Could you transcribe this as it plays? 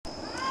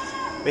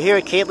We're here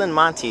at Kaitlin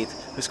Monteith,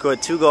 who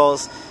scored 2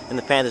 goals in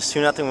the Panthers'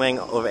 2-0 win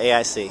over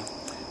AIC.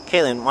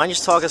 Kaitlin, why don't you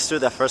just talk us through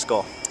that first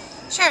goal?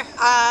 Sure.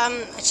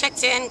 I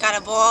checked in,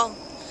 got a ball.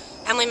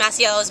 Emily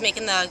Masiello was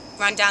making the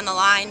run down the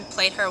line,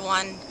 played her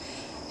one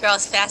girl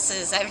as fast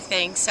as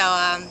everything.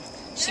 So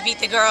she beat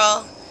the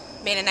girl,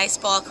 made a nice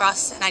ball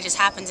across, and I just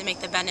happened to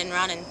make the bend and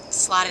run and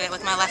slotted it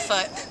with my left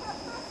foot.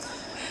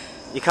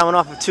 You're coming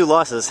off of 2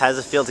 losses. How does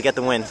it feel to get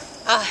the win?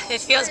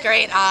 It feels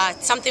great.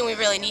 It's something we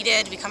really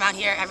needed. We come out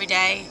here every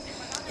day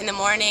in the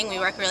morning. We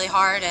work really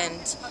hard,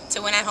 and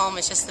to win at home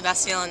is just the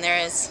best feeling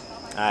there is.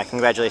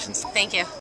 Congratulations. Thank you.